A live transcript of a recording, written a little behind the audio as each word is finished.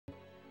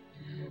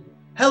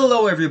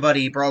Hello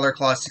everybody,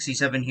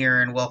 BrawlerClaw67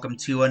 here, and welcome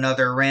to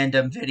another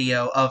random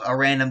video of a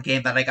random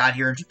game that I got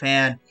here in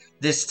Japan.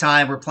 This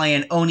time we're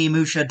playing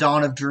Onimusha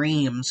Dawn of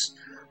Dreams.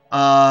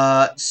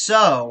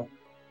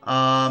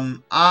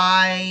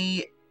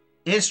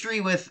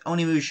 History with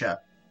Onimusha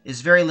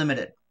is very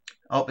limited.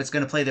 Oh, it's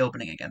gonna play the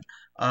opening again.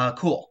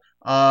 Cool.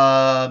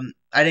 I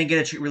didn't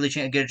get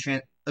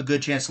a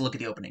good chance to look at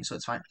the opening, so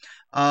it's fine.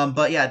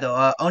 But yeah,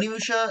 though,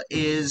 Onimusha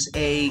is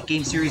a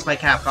game series by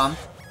Capcom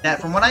that,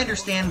 from what I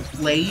understand,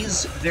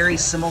 plays very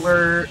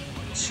similar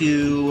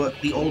to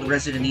the old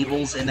Resident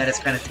Evils in that it's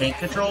kind of tank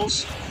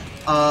controls.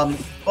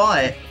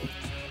 But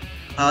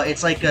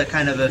it's like a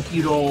kind of a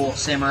feudal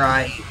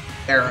samurai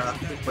era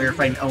where you're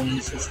fighting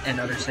Onis and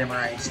other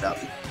samurai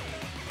stuff.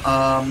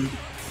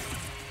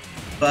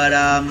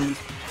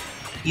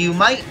 You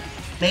might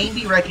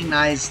maybe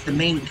recognize the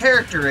main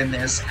character in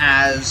this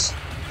as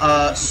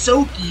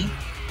Soki,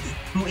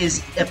 who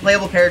is a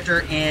playable character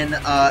in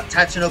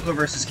Tatsunoko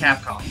vs.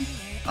 Capcom.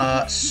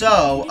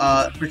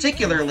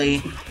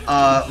 Particularly,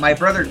 my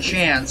brother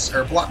Chance,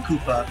 or Block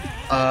Koopa,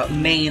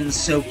 mains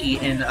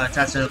Soki in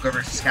Tatsunoko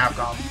vs.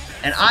 Capcom.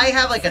 And I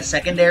have like a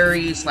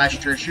secondary /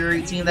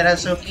 tertiary team that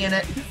has Soki in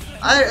it.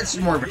 It's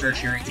more of a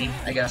tertiary team,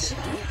 I guess.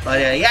 But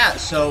yeah,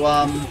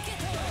 so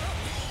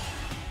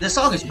this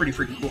song is pretty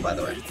freaking cool, by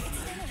the way.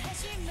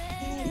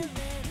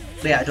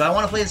 But yeah, do I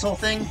want to play this whole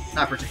thing?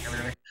 Not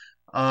particularly.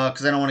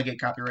 Because I don't want to get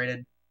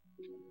copyrighted.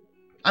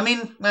 I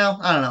mean, well,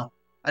 I don't know.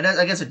 I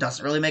guess it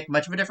doesn't really make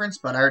much of a difference,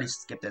 but I already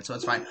skipped it, so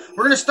it's fine.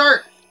 We're gonna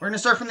start! We're gonna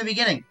start from the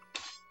beginning.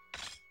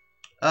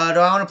 Do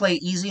I want to play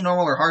easy,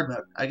 normal, or hard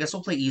mode? I guess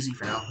we'll play easy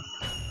for now.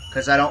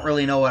 Because I don't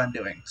really know what I'm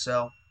doing,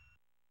 so...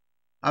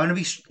 I'm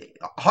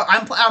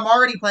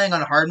already playing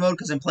on hard mode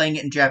because I'm playing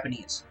it in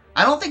Japanese.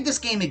 I don't think this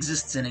game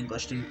exists in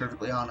English, to be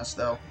perfectly honest,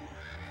 though.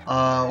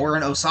 Or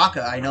in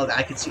Osaka, I know that.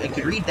 I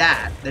could read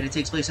that it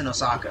takes place in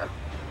Osaka.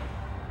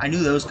 I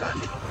knew those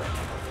kanji.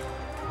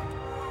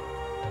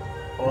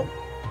 Oh.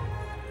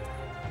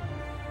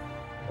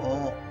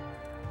 Oh.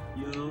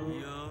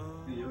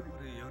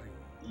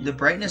 The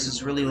brightness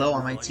is really low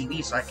on my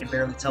TV, so I can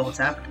barely tell what's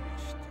happening.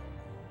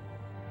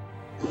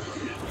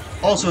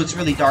 Also, it's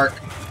really dark,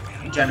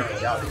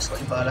 generally, obviously,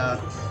 but,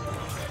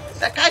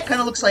 that guy kind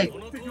of looks like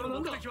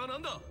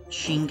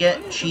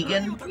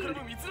Shingen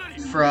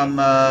from,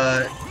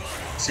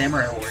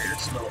 Samurai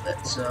Warriors a little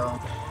bit, so...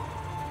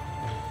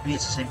 Maybe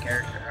it's the same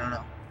character, I don't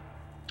know.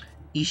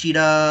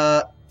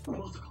 Ishida...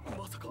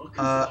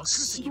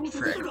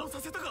 frick.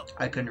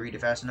 I couldn't read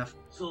it fast enough.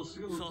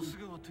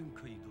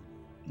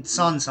 It's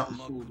San something.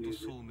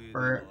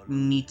 Or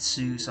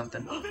Mitsu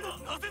something.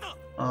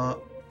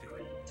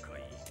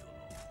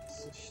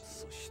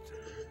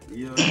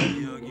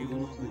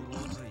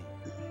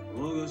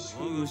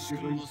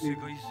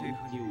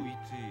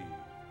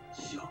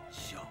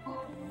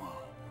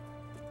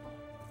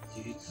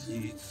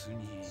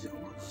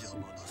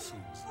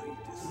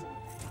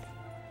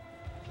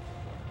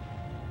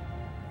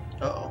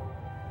 Uh-oh.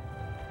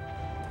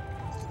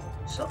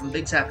 Something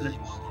big's happening.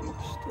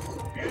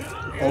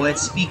 Oh,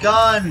 it's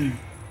begun!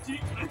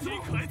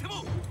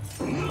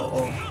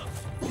 Uh-oh.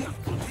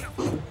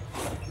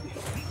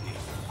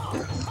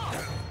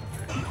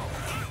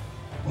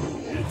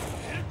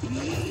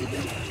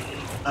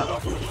 Uh-oh.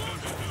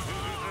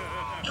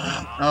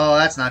 Oh,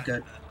 that's not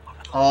good.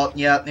 Oh,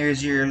 yeah,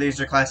 there's your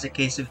classic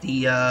case of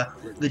the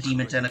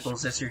demon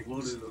tentacles. That's your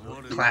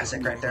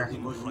classic right there.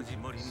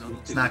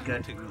 It's not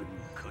good.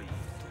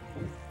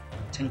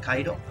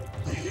 Tenkaido.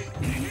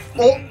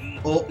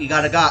 Oh, you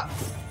got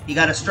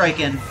a strike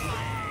in.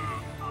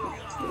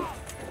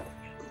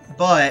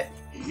 But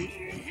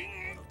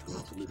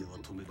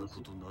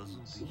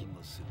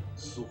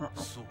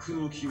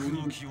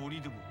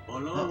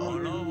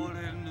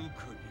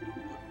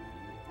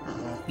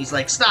he's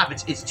like, stop,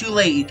 it's too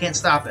late, you can't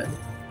stop it.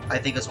 I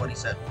think that's what he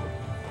said.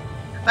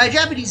 My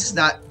Japanese is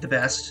not the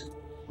best.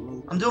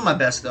 I'm doing my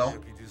best, though.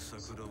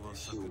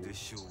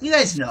 You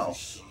guys know.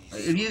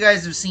 If you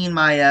guys have seen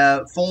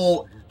my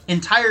full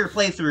entire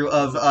playthrough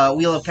of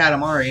Wheel of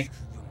Katamari,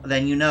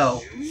 then you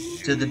know.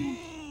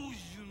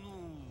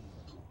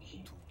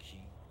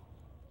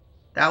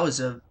 That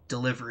was a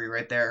delivery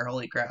right there.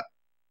 Holy crap.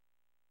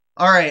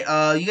 Alright,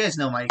 you guys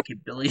know my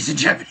capabilities in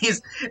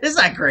Japanese. It's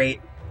not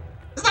great.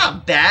 It's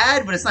not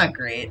bad, but it's not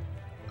great.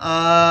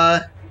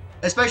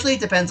 Especially it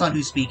depends on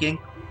who's speaking.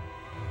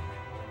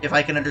 If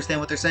I can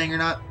understand what they're saying or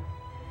not.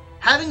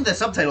 Having the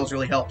subtitles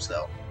really helps,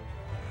 though.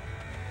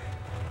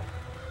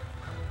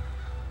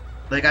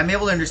 Like, I'm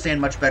able to understand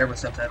much better with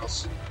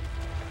subtitles.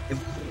 If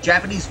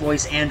Japanese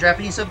voice and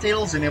Japanese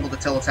subtitles, I'm able to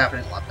tell what's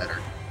happening a lot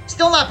better.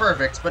 Still not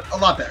perfect, but a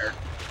lot better.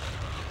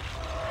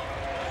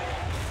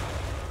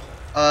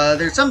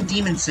 There's some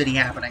demon city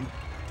happening,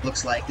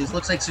 looks like. This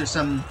looks like there's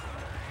some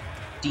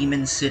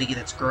demon city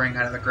that's growing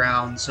out of the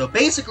ground. So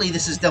basically,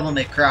 this is Devil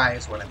May Cry,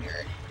 is what I'm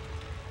hearing.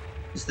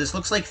 This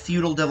looks like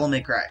feudal Devil May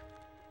Cry.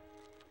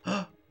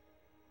 Oh,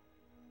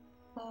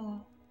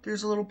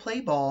 there's a little play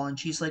ball, and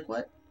she's like,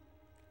 what?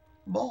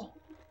 Ball.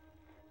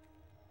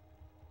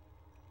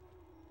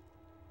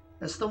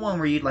 That's the one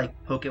where you'd, like,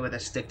 poke it with a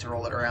stick to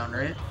roll it around,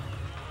 right?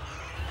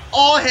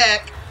 Oh,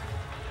 heck!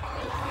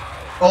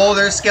 Oh,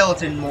 there's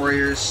skeleton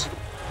warriors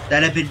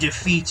that have been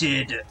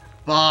defeated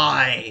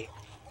by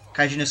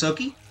Kaijin no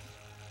Soki?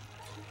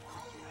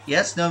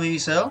 Yes? No? Maybe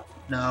so?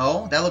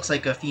 No? That looks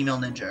like a female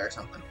ninja or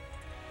something.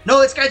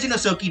 No, it's Kaijin no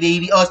Soki,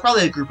 baby! Oh, it's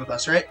probably a group of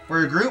us, right?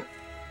 We're a group?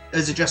 Or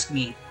is it just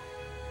me?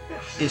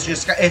 It's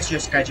just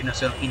Kaijin no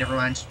Soki, never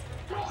mind.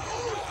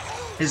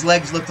 His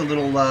legs looked a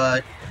little,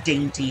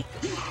 dainty.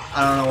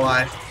 I don't know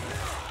why.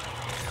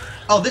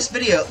 Oh,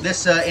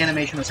 this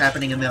animation was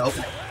happening in the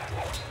opening.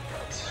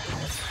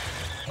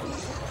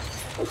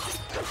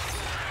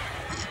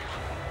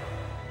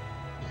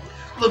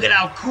 Look at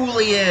how cool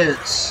he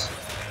is!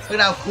 Look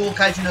at how cool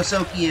Kaijin no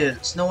Soki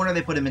is. No wonder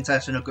they put him in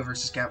Tatsunoko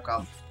vs.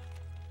 Capcom.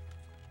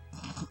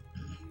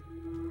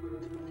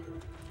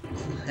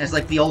 As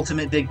like the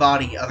ultimate big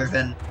body, other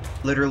than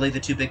literally the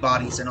two big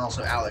bodies and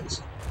also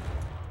Alex.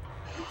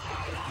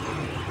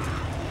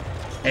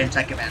 And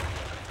Tekkaman.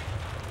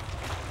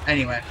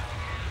 Anyway.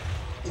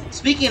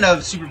 Speaking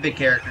of super big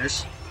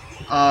characters,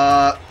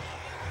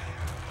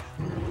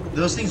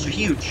 those things are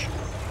huge.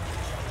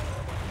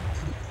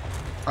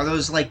 Are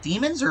those, like,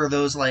 demons, or are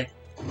those, like,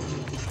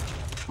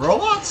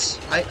 robots?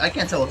 I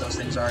can't tell what those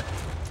things are.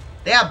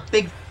 They have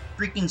big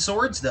freaking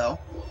swords, though.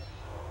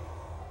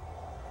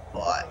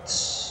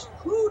 But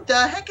who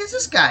the heck is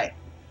this guy?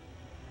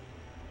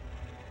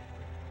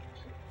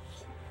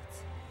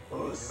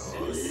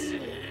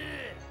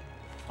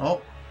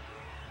 Oh.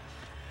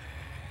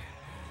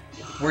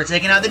 We're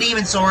taking out the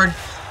demon sword.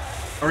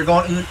 Are we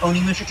going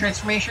Onimusha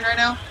transformation right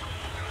now?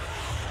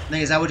 I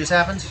think, is that what just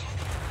happened?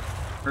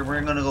 Or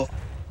we're gonna go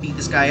beat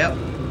this guy up?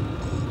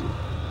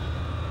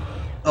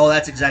 Oh,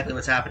 that's exactly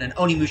what's happening.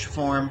 Onimusha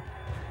form.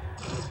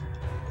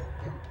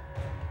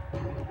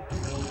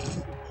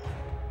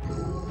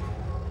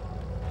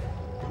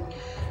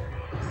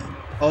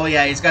 Oh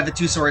yeah, he's got the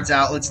two swords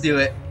out. Let's do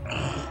it.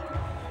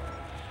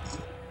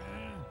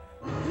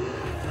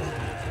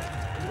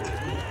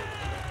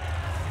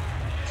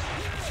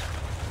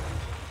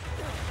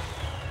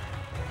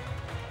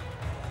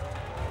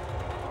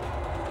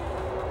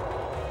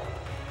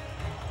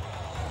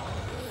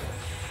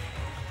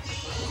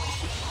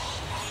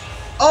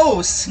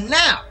 Oh,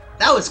 snap!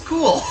 That was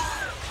cool!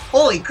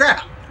 Holy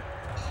crap!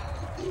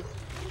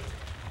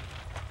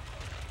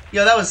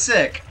 Yo, that was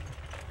sick.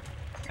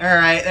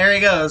 Alright, there he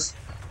goes.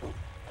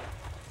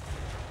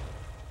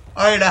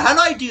 Alright, now how do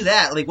I do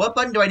that? Like, what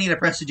button do I need to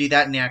press to do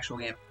that in the actual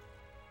game?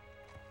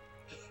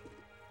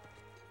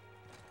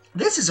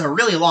 This is a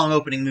really long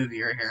opening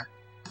movie right here.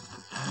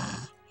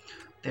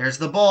 There's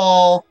the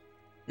ball.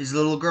 Is the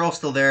little girl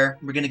still there?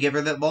 We're gonna give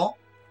her that ball?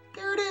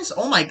 There it is.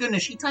 Oh my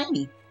goodness, she's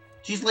tiny.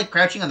 She's, like,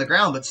 crouching on the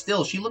ground, but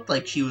still, she looked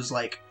like she was,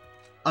 like,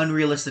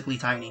 unrealistically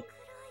tiny.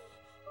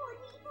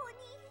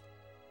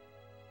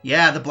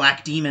 Yeah, the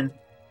Black Demon.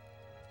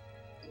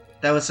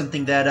 That was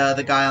something that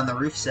the guy on the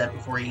roof said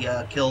before he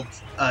killed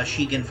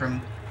Shigen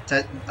from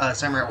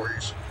Samurai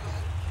Warriors.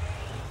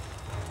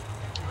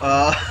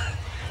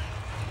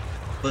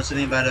 Was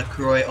something about a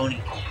Kuroi Oni.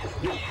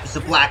 It's the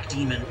Black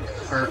Demon.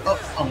 Or,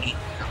 Oni.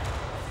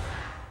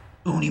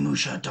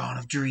 Onimusha, Dawn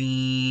of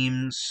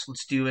Dreams.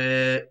 Let's do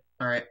it.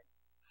 Alright.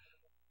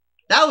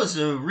 That was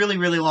a really,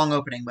 really long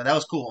opening, but that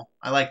was cool.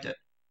 I liked it.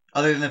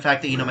 Other than the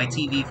fact that, you know, my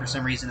TV, for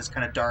some reason, is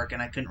kind of dark,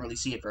 and I couldn't really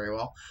see it very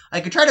well. I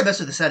could try to mess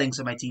with the settings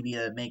of my TV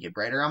to make it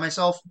brighter on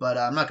myself, but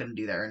I'm not going to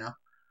do that right now.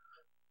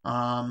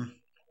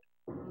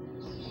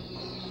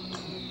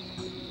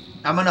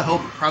 I'm going to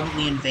hope,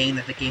 probably in vain,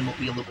 that the game will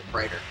be a little bit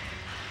brighter.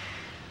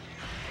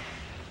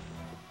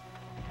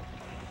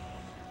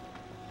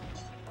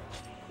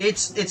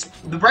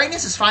 The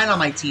brightness is fine on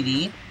my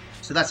TV,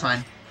 so that's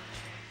fine.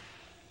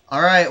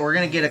 Alright, we're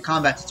gonna get a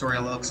combat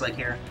tutorial, it looks like,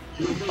 here.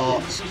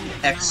 Oh,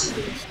 X.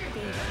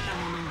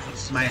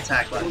 This is my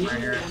attack button right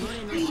here.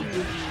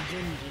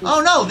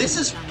 Oh no, this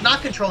is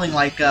not controlling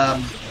like,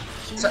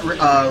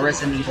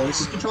 Resident Evil.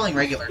 This is controlling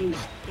regular.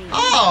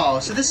 Oh,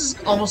 so this is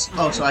almost...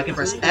 Oh, so I can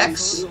press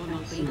X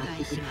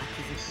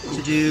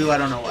to do... I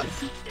don't know what.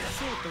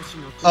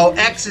 Oh,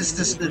 X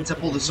is to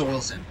pull the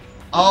souls in.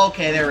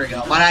 Okay, there we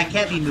go. But I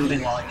can't be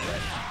moving while I do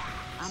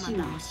it.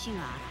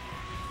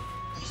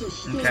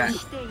 Okay.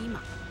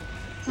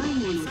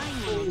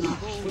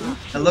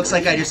 It looks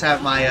like I just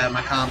have my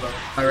my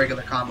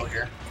regular combo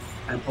here.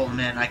 And pull them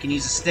in. I can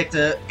use a stick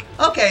to...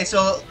 Okay,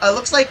 so it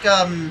looks like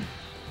I'm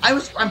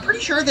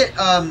pretty sure that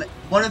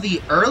one of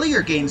the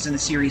earlier games in the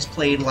series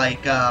played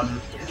like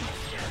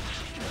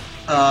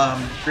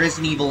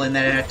Resident Evil, and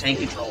then it had tank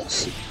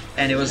controls,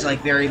 and it was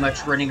like very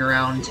much running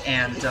around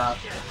and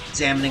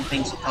examining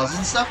things with puzzles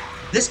and stuff.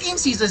 This game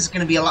seems like it's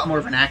going to be a lot more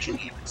of an action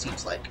game, it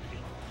seems like.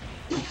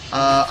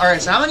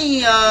 Alright, so how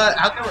many,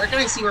 where can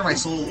I see where my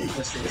soul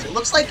list is? It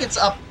looks like it's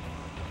up,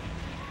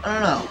 I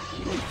don't know.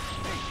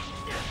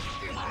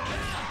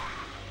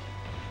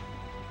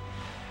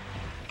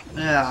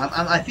 Yeah,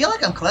 I feel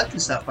like I'm collecting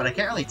stuff, but I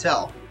can't really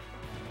tell.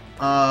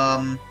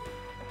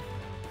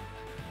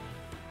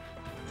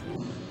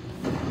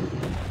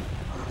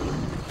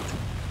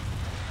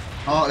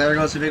 Oh, there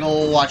goes the big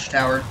old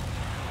watchtower.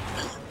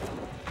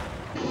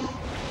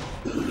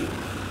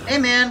 Hey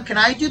man, can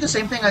I do the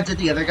same thing I did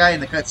the other guy in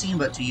the cutscene,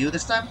 but to you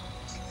this time?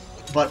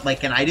 But, like,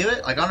 can I do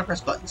it? Like, I want to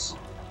press buttons.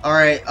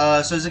 Alright,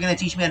 so is it going to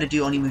teach me how to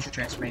do Onimusha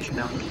transformation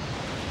now?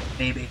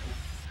 Maybe.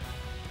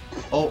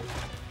 Oh,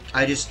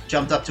 I just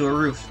jumped up to a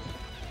roof.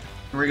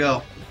 Here we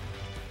go.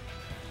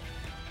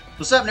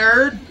 What's up,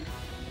 nerd?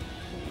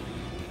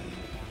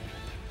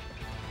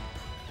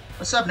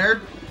 What's up,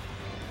 nerd?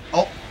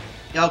 Oh,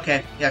 yeah,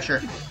 okay. Yeah,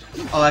 sure.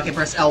 Oh, I can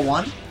press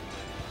L1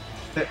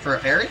 for a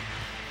parry?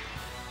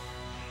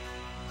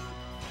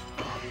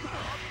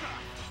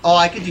 Oh,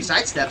 I can do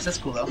side steps. That's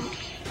cool, though.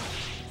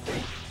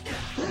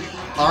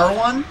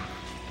 R1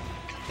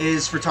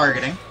 is for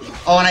targeting.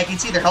 Oh, and I can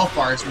see their health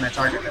bars when I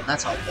target them.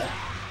 That's helpful.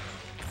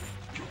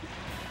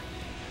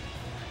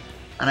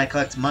 And I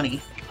collect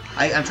money.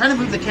 I'm trying to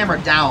move the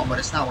camera down, but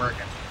it's not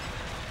working.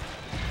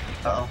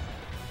 Uh-oh.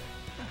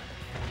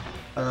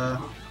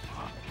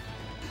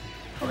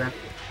 Okay.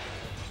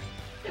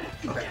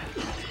 Okay.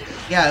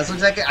 Yeah, this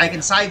looks like I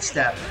can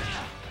sidestep.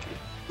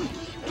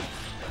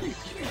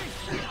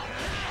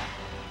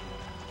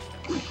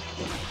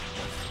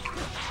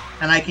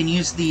 And I can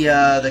use the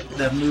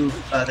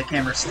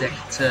camera stick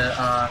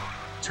to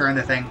turn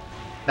the thing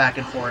back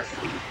and forth.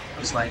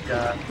 It's like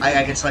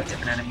I can select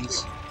different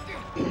enemies.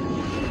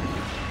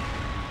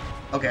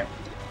 Okay.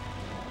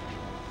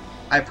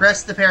 I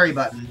pressed the parry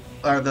button,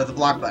 or the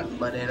block button,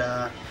 but it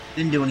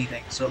didn't do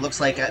anything. So it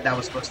looks like that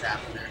was supposed to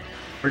happen there.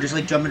 We're just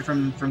like jumping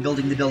from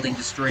building to building,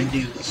 destroying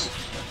dudes.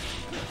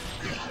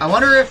 I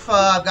wonder if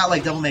I've got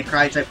like Devil May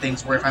Cry type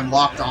things where if I'm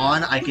locked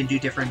on, I can do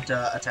different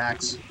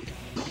attacks.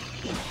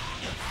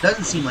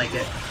 Doesn't seem like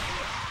it.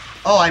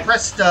 Oh, I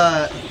pressed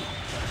that.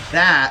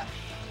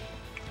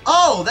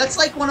 Oh, that's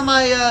like one of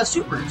my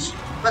supers.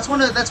 That's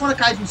one of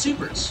Kaijin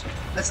supers.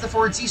 That's the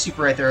forward Z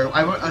super right there.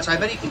 So I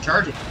bet you can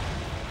charge it.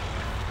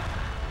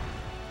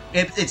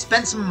 It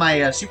spent some of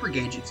my super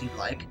gauge, it seemed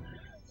like.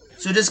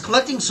 So does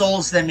collecting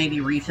souls then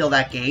maybe refill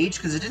that gauge?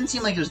 Because it didn't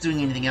seem like it was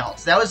doing anything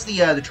else. That was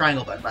the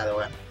triangle button, by the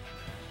way.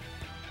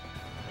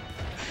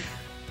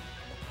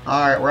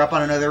 Alright, we're up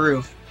on another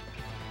roof.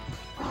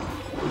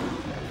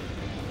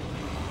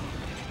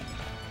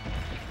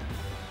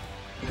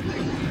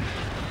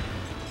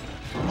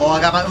 Oh, I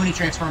got my Uni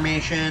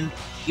transformation.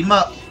 Eat him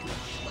up.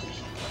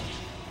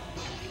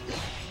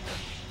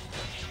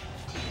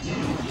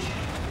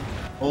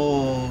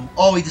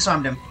 Oh, he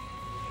disarmed him.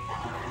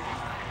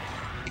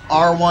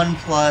 R1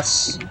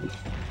 plus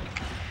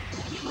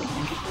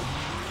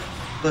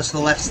the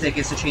left stick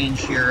is to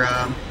change your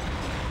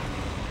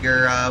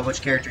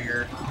which character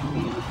you're.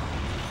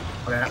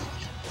 Okay.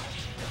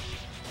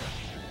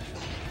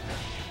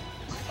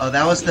 Oh,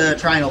 that was the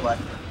triangle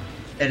button,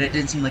 and it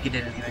didn't seem like it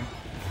did anything.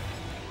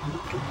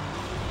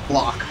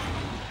 Block.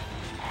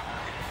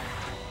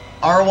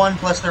 R1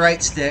 plus the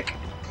right stick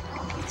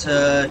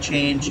to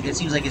change. It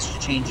seems like it's to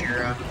change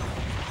your.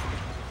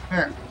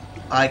 Here,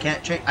 I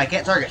can't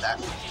target that.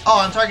 Oh,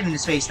 I'm targeting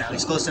his face now.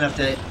 He's close enough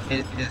to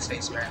hit his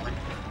face, apparently.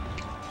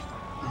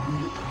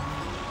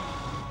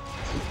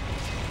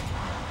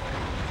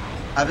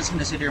 I'm just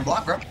gonna sit here and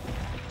block, bro.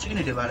 What you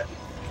gonna do about it?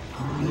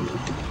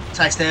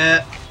 Side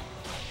step.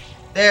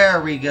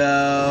 There we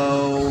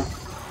go.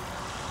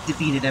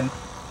 Defeated him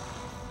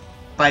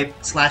by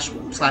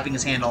slapping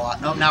his hand a lot.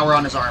 Nope, now we're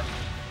on his arm.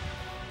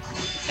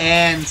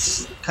 And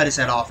cut his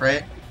head off,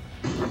 right?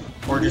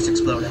 Or just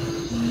explode him.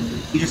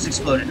 He just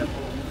exploded him.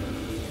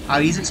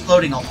 He's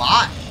exploding a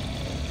lot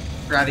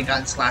for having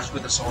gotten slashed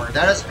with a sword.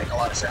 That doesn't make a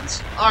lot of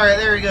sense. Alright,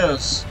 there he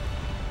goes.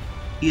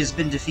 He has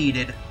been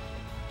defeated.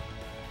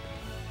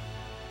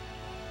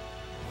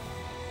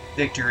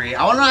 Victory.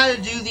 I want to know how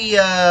to do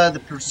the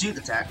pursuit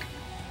attack.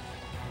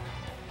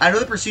 I know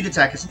the pursuit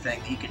attack is a thing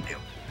that you can do.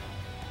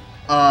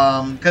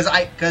 Because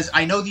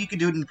I know that you can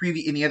do it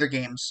in the other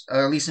games,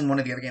 or at least in one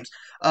of the other games.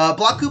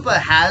 Block Koopa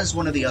has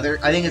one of the other.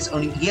 I think it's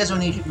only he has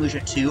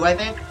Onimusha 2. I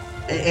think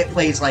it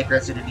plays like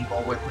Resident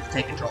Evil with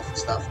tank controls and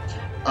stuff.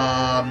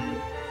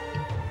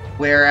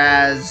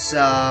 Whereas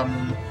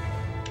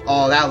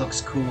oh, that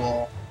looks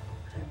cool.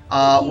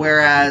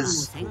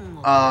 Whereas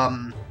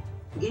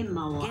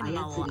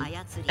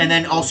and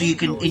then also you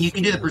can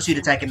do the pursuit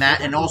attack in that,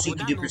 and also you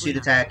can do pursuit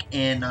attack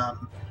in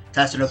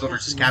Tatsunoko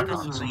versus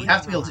Capcom, so you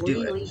have to be able to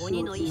do it.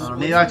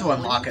 Maybe I have to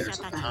unlock it or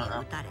something, I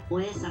don't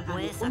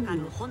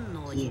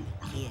know.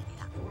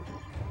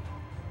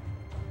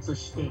 そ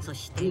して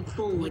日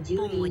本を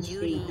蹂躙し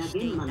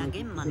ていた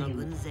玄馬の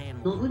軍勢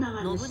も信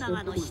長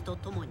の死と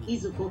ともにい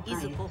ずこかへ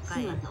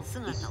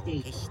姿を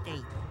消してい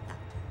っ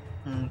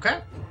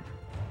た。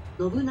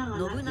信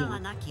長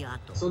亡き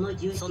後、その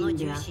重臣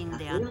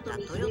であった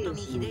豊臣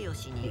秀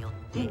吉によっ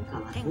て天下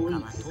は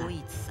統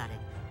一され、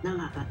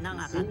長かっ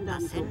た戦乱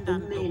と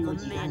混迷の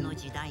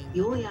時代に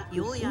ようやく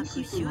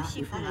終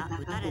止符が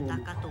打たれた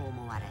かと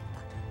思われた。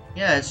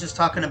Yeah, it's just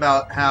talking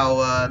about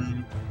how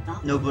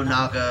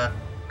Nobunaga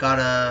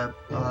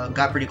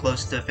got pretty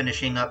close to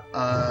finishing up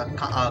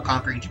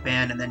conquering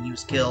Japan, and then he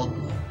was killed,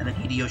 and then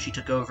Hideyoshi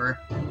took over.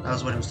 That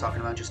was what it was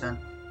talking about just then.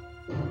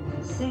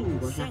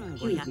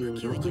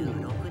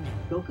 1596年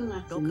6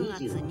月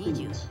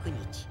29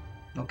日。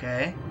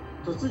Okay.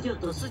 突如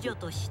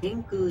として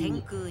天空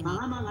にま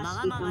が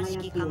まがし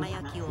き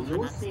輝きを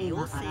放つ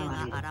妖精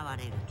が現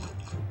れる。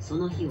そ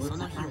の日を境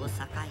に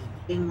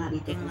天下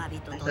人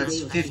と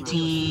That's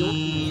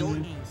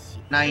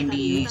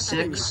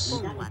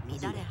 1596. は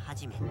乱れ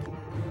始めた。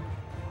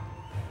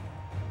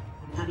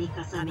度重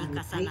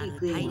なる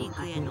大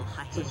陸への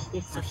派兵、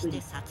そして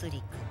殺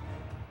戮。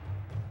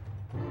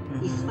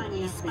イスパ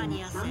ニア戦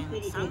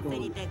サンフェ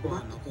リペ号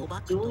の捕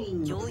獲と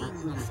乗員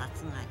の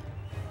殺害。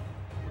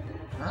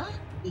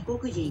異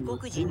国人の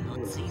追放、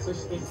そ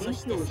して宣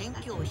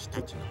教師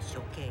たちの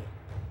処刑。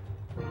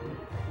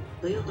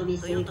豊臣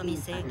政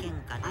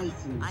権下で相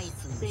次ぐ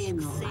粛清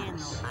の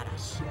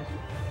嵐。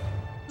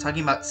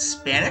Talking about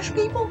Spanish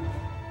people?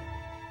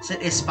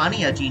 Said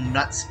España gene,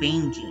 not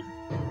Spain gene.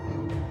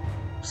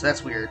 So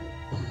that's weird.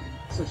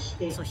 そし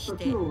て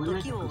時を同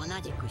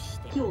じくし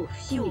て今日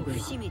伏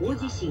見では大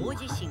地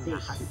震が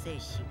発生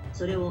し、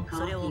それを皮切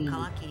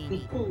りに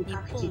日本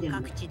各地で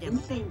も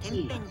天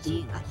変地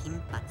異が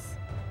頻発。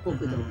国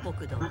土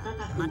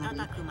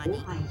瞬く間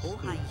に荒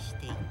廃し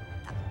ていっ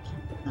た。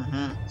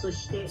そ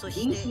して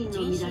人心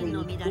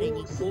の乱れ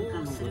に呼応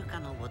するか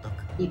のごとく、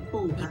日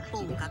本各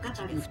地で再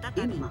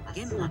び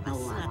玄魔が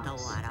姿を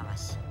現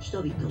し、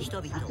人々を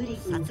殺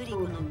戮の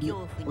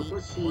恐怖に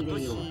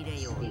陥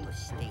れようと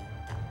していた。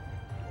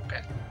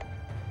Okay.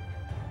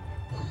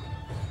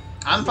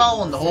 I'm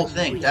following the whole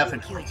thing,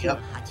 definitely.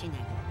 Yep.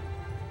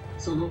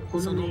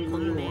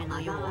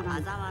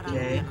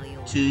 Okay,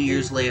 2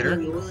 years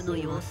later.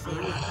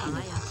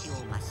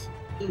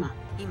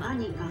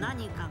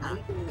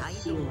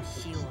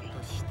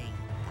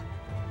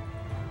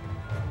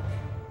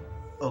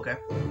 Okay.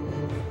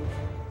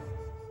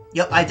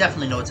 Yep, I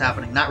definitely know what's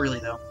happening. Not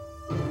really, though.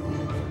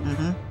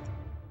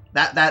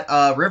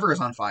 That river is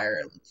on fire,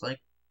 it looks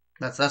like.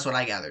 That's what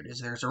I gathered, is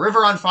there's a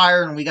river on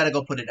fire and we gotta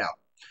go put it out.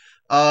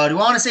 Do I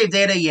want to save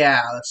data?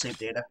 Yeah, let's save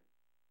data.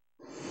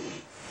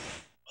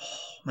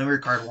 Memory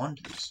card 1,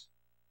 please.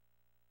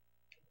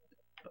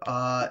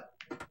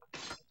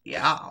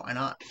 Yeah, why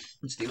not?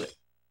 Let's do it.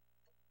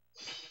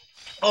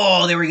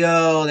 Oh, there we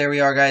go. There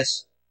we are,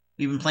 guys.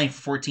 We've been playing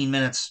for 14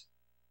 minutes.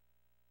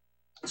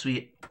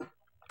 Sweet.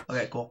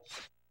 Okay, cool.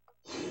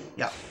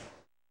 Yeah.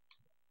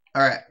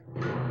 Alright.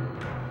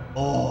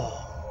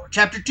 Oh,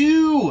 Chapter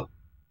 2!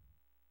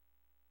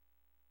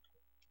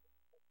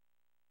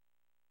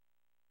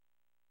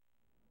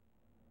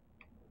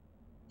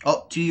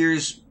 Oh, 2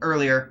 years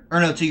earlier. Or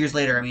no, 2 years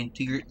later. I mean,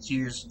 2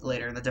 years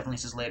later. That definitely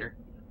says later.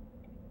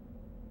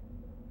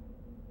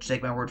 Just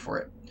take my word for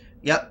it.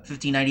 Yep,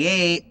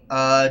 1598.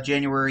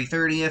 January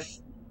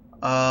 30th.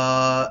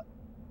 I'm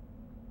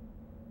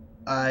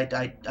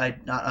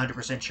not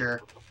 100% sure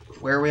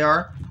where we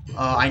are.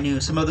 I knew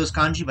some of those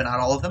kanji, but not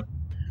all of them.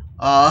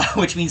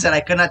 Which means that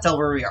I could not tell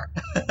where we are.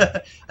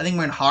 I think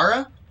we're in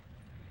Hara.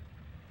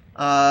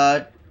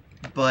 But,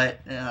 I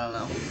don't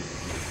know.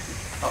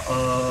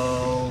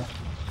 Uh-oh.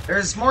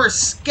 There's more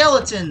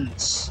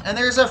skeletons! And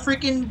there's a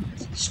freaking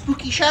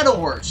spooky shadow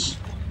horse.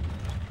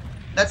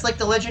 That's like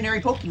the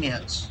legendary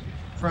Pokemons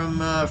from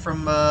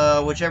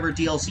whichever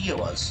DLC it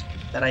was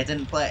that I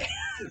didn't play.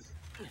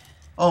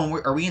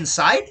 Oh, are we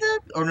inside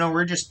that? Or no,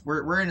 we're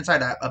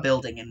inside a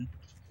building and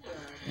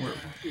we're...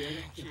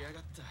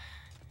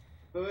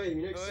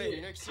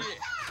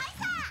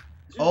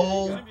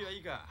 Oh.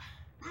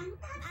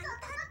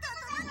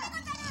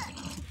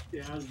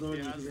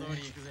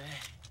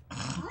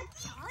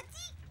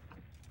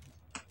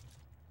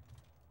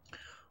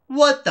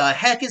 What the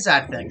heck is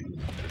that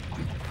thing?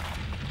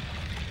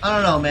 I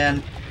don't know,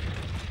 man.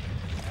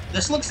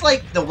 This looks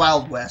like the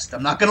Wild West,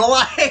 I'm not gonna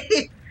lie.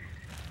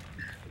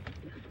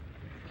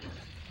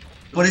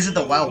 But is it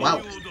the Wild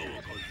West?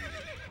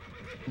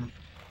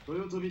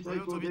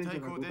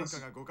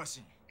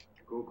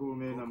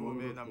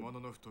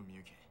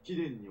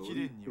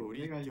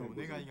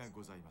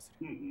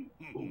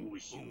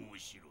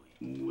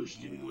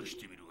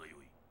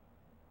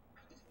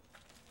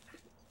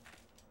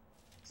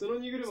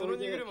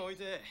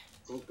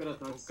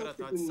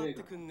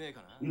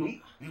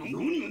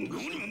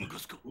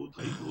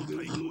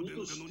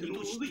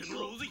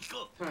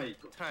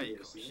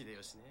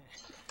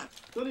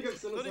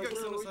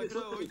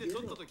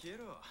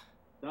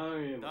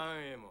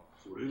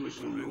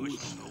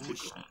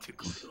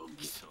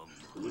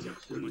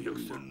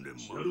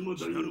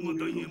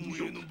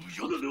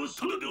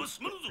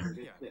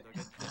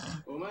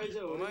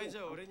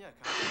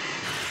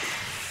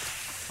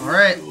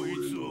 Alright.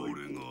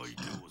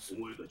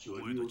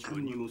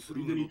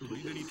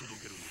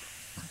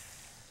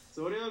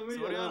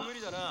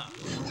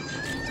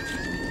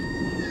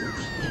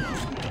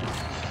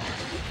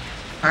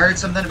 I heard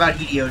something about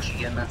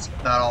Hideyoshi, and that's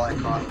about all I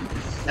caught.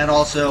 And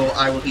also,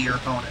 I will be your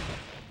opponent.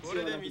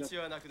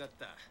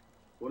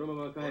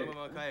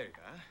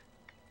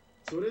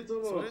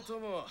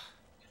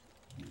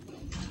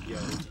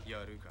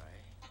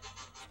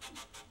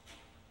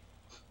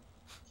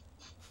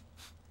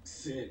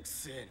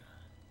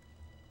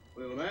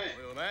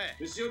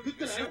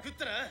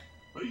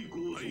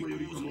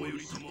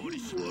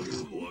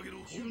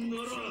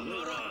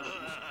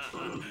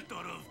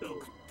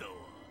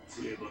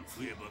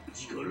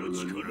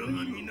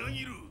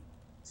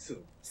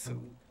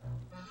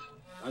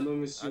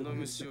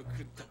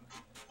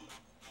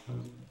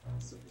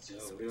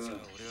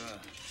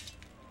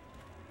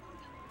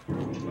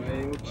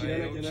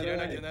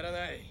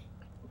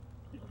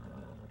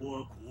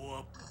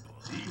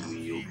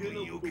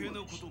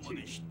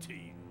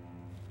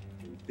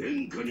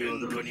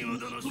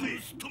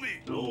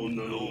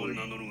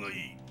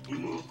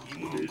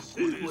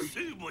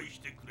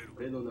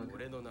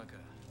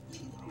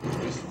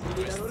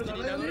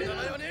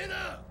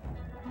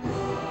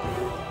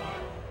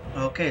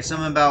 Okay,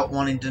 something about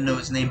wanting to know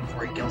his name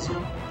before he kills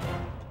him.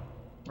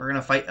 We're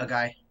gonna fight a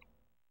guy.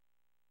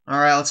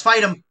 Alright, let's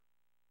fight him!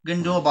 We're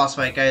gonna do a boss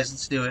fight, guys.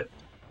 Let's do it.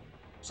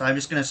 So I'm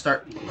just gonna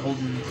start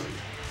holding...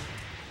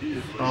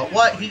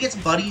 what? He gets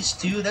buddies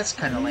too? That's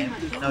kind of lame.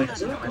 No, he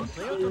doesn't.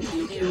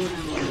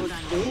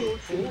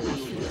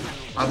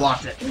 I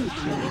blocked it.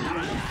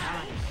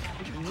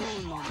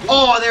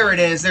 Oh, there it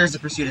is. There's the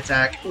pursuit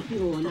attack.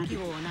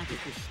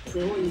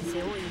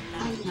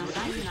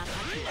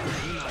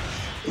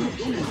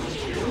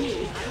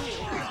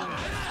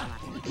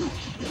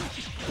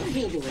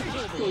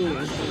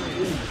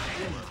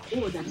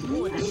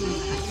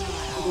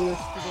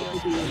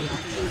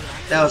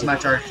 That was my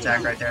charge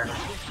attack right there.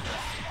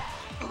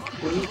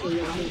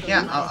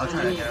 Yeah, I'll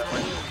try to get it.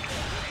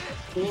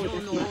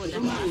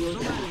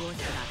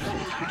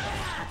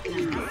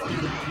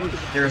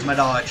 There's my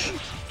dodge.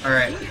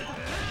 Alright.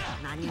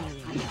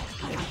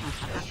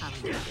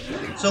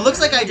 So it looks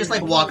like I just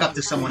like walk up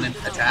to someone and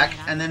attack,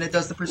 and then it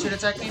does the pursuit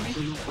attack maybe?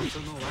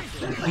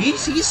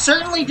 He's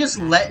certainly just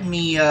letting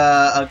me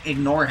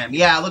ignore him.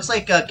 Yeah, it looks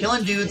like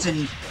killing dudes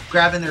and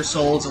grabbing their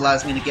souls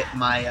allows me to get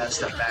my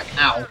stuff back.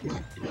 Ow.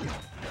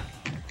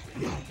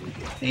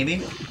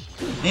 Maybe?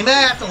 Maybe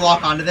I have to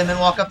lock onto them and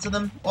walk up to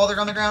them while they're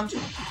on the ground?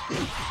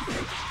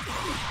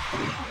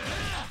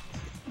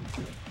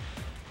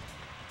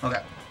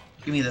 Okay.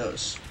 Give me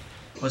those.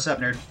 What's up,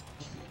 nerd?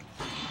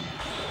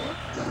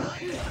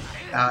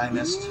 Ah, I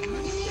missed.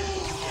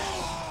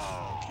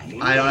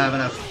 I don't have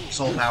enough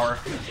soul power.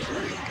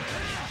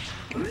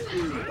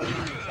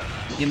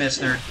 You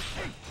missed, nerd.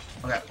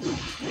 Okay.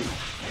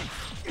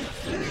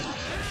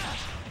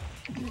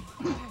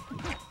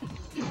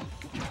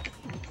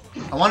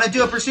 I want to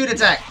do a pursuit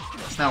attack.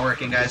 It's not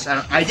working, guys.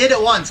 I did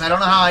it once. I don't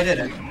know how I did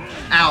it.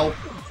 Ow.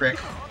 Frick.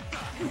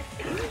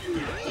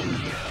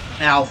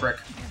 Ow, frick.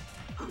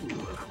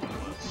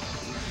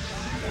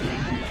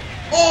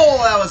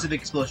 Oh, that was a big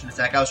explosion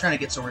attack. I was trying to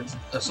get swords,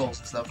 souls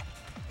and stuff.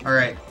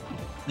 Alright.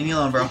 Leave me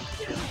alone, bro. I'm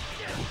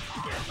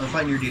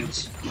fighting your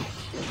dudes.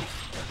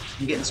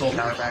 I'm getting soul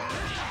power back.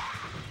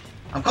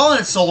 I'm calling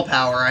it soul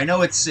power. I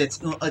know it's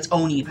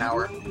Oni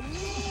power.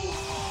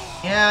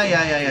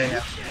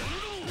 Yeah.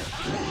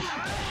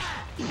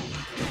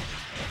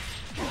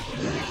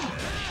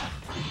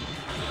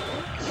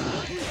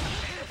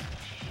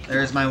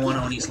 There's my one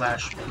Oni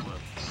slash.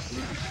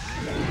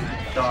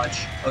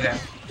 Dodge. Okay.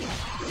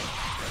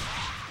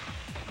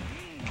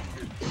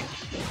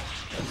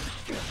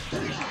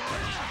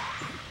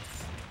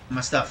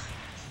 My stuff.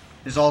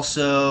 There's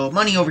also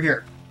money over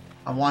here.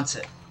 I want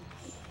it.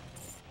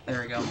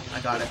 There we go.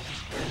 I got it.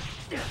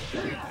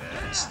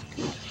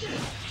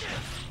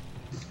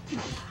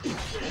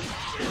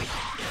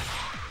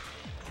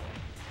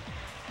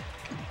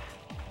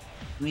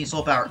 We need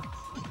soul power.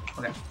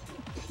 Okay.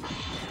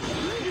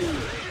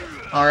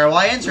 Alright, well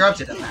I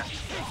interrupted him there.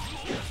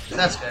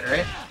 That's good,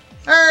 right?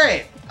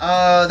 Alright.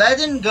 That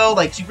didn't go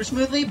like super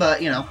smoothly,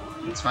 but you know,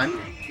 it's fine.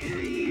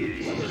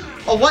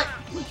 Oh, what?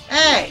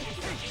 Hey!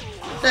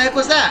 What the heck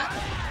was that?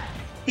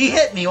 He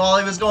hit me while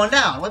he was going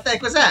down. What the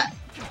heck was that?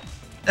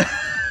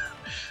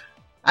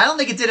 I don't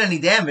think it did any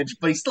damage,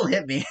 but he still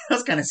hit me. That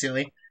was kind of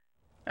silly.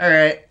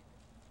 Alright.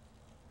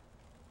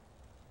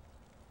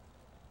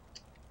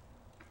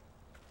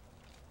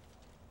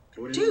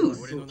 Dude!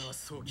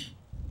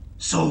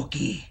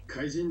 Soki!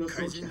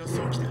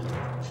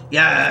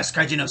 Yes!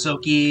 Kaijin no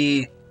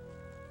Soki!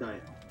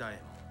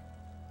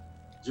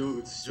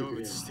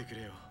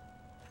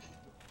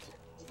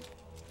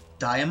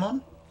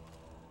 Diamond?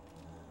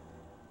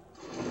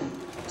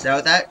 Is that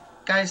what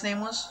that guy's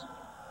name was?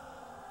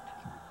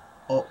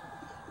 Oh.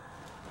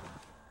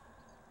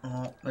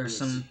 Oh, there's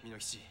some...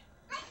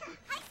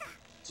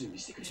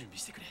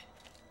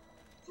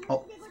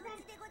 Oh.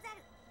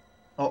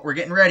 Oh, we're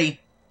getting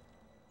ready.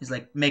 He's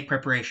like, make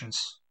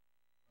preparations.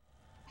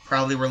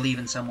 Probably we're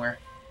leaving somewhere.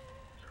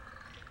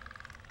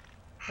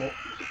 Oh.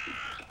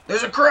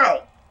 There's a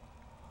crow!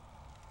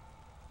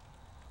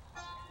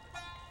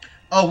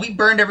 Oh, we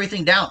burned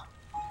everything down.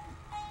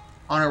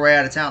 On our way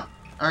out of town.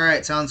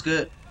 Alright, sounds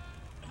good.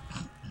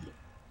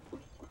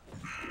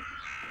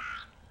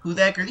 Who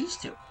the heck are these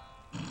two?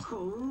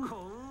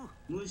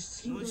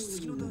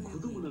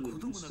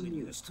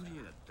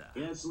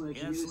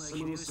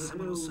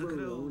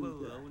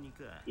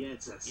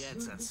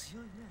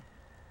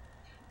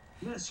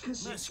 まあしか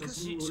し所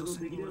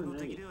詮俺の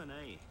敵では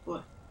ない。お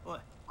い、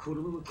こ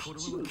のまま切っ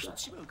ち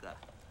まうか。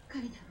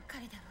彼だわ。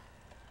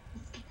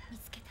見つけ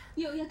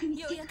た。ようやく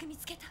見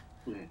つけた。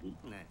何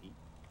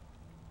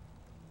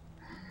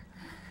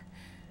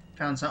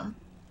Found something?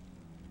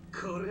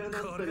 これがな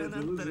ったら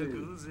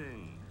偶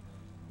然。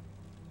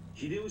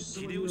秀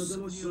吉様に仇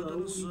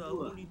なす青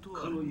鬼と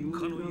はかの有名な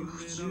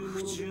不忠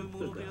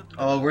者であった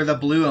か。Oh, we're the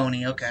blue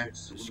Oni, okay.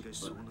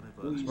 That's what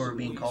we're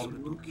being called.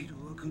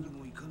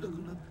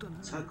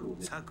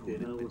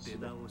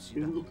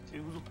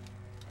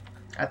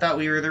 I thought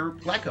we were the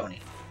black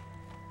Oni.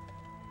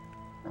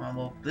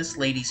 Well, this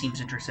lady seems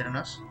interested in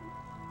us.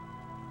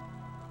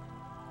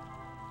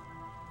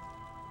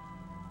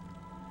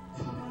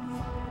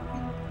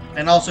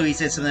 And also he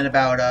said something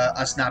about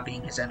us not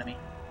being his enemy.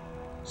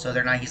 So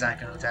he's not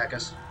going to attack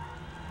us.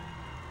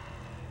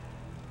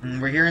 And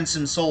we're hearing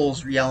some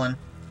souls yelling.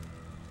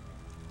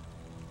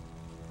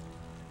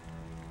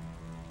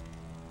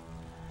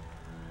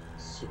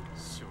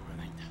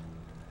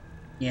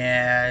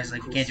 Yeah, he's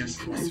like, you can't do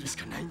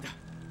anything.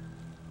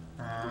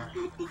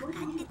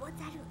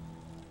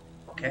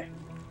 Okay.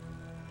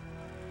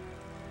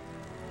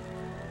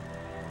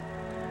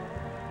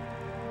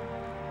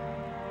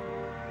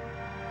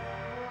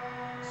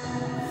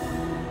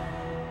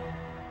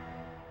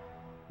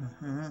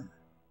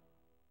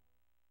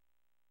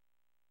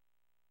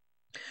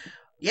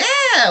 Yeah,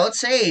 let's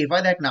save.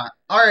 Why the heck not?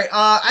 Alright,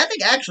 I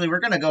think actually we're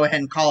gonna go ahead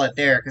and call it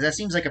there, because that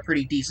seems like a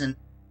pretty decent...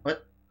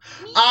 What?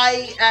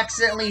 I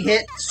accidentally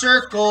hit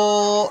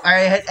circle!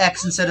 I hit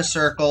X instead of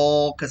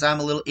circle, because I'm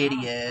a little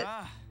idiot.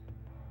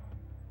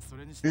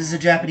 This is a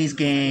Japanese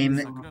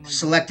game.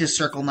 Select is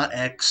circle, not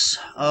X.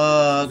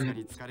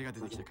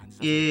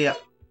 Yeah.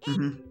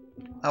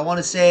 I want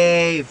to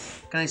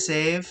save. Can I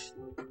save?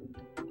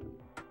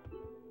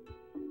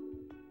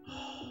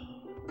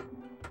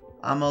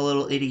 I'm a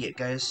little idiot,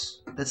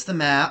 guys. That's the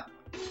map.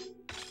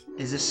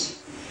 Is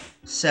this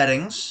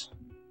settings?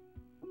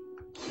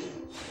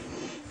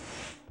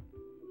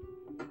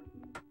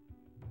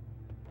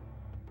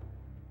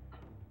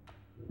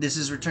 This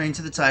is returning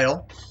to the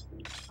title.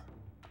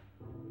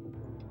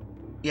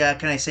 Yeah,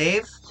 can I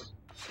save?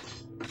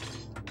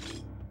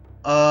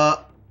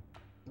 No.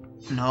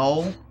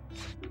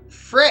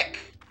 Frick!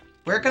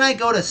 Where can I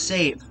go to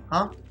save?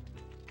 Huh?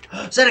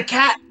 Is that a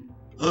cat?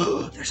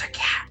 There's a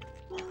cat.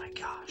 Oh my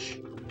gosh.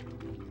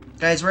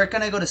 Guys, where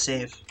can I go to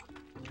save?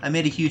 I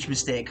made a huge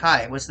mistake.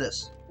 Hi, what's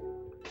this?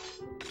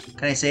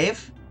 Can I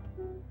save?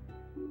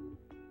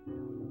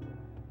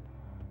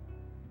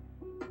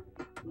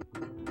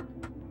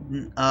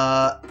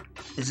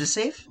 Is this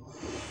save?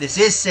 This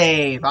is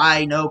save!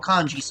 I know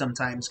kanji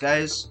sometimes,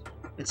 guys.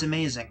 It's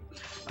amazing.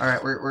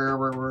 Alright,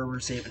 we're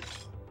saving.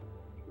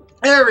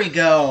 There we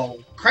go!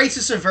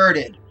 Crisis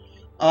averted.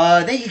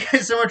 Thank you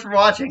guys so much for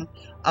watching.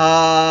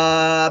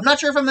 I'm not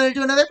sure if I'm going to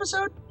do another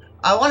episode.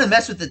 I want to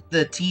mess with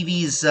the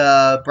TV's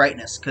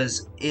brightness,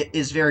 because it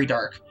is very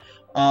dark.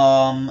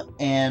 Yeah,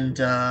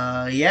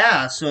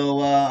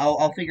 so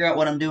I'll figure out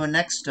what I'm doing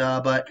next,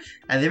 but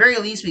at the very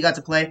least, we got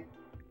to play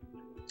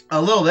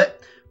a little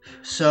bit.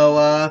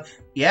 So,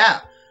 yeah.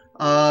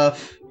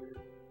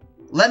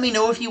 Let me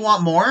know if you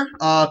want more,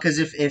 because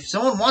if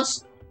someone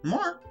wants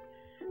more,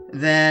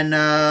 then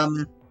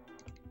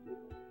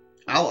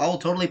I'll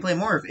totally play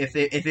more. If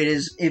it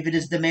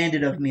is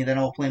demanded of me, then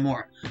I'll play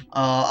more.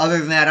 Other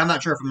than that, I'm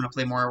not sure if I'm going to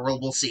play more.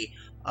 We'll see.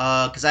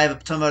 Because I have a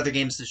ton of other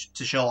games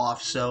to show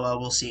off, so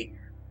we'll see.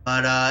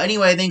 But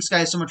anyway, thanks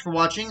guys so much for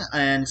watching,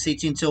 and stay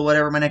tuned till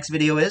whatever my next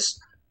video is.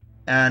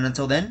 And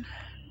until then,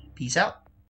 peace out.